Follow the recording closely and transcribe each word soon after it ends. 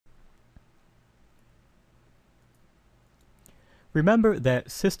Remember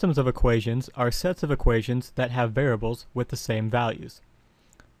that systems of equations are sets of equations that have variables with the same values.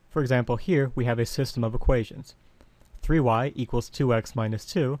 For example, here we have a system of equations. 3y equals 2x minus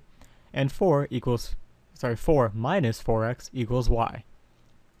 2, and 4 minus 4x equals y.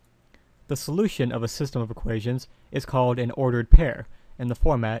 The solution of a system of equations is called an ordered pair in the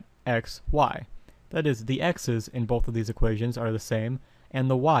format x, y. That is, the x's in both of these equations are the same, and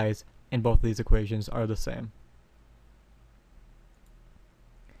the y's in both of these equations are the same.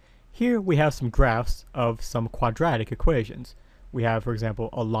 Here we have some graphs of some quadratic equations. We have, for example,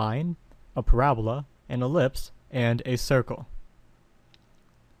 a line, a parabola, an ellipse, and a circle.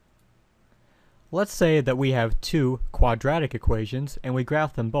 Let's say that we have two quadratic equations and we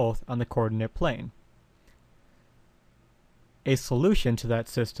graph them both on the coordinate plane. A solution to that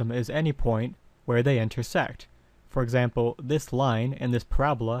system is any point where they intersect. For example, this line and this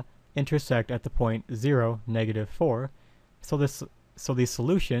parabola intersect at the point 0, negative 4, so the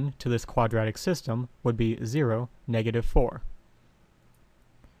solution to this quadratic system would be 0, negative 4.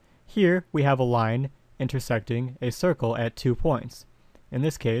 Here we have a line intersecting a circle at 2 points. In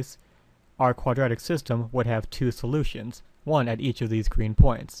this case, our quadratic system would have two solutions, one at each of these green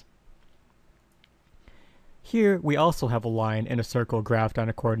points. Here we also have a line and a circle graphed on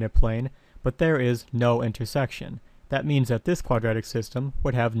a coordinate plane, but there is no intersection. That means that this quadratic system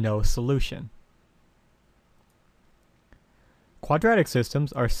would have no solution. Quadratic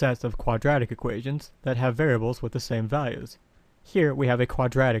systems are sets of quadratic equations that have variables with the same values. Here we have a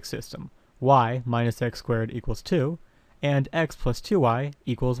quadratic system, y minus x squared equals 2, and x plus 2y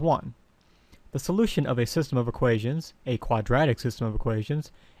equals 1. The solution of a system of equations, a quadratic system of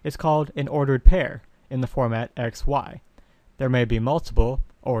equations, is called an ordered pair in the format x, y. There may be multiple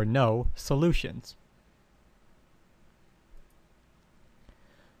or no solutions.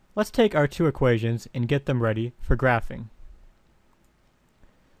 Let's take our two equations and get them ready for graphing.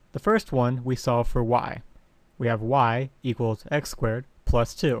 The first one we solve for y. We have y equals x squared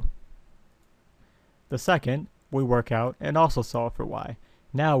plus 2. The second we work out and also solve for y.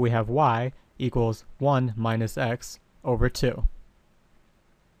 Now we have y equals 1 minus x over 2.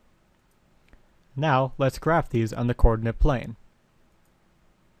 Now let's graph these on the coordinate plane.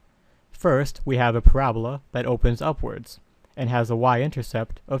 First, we have a parabola that opens upwards and has a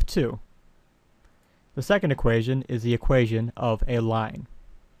y-intercept of 2. The second equation is the equation of a line.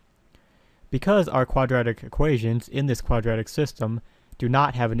 Because our quadratic equations in this quadratic system do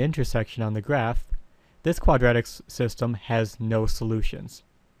not have an intersection on the graph, this quadratic system has no solutions.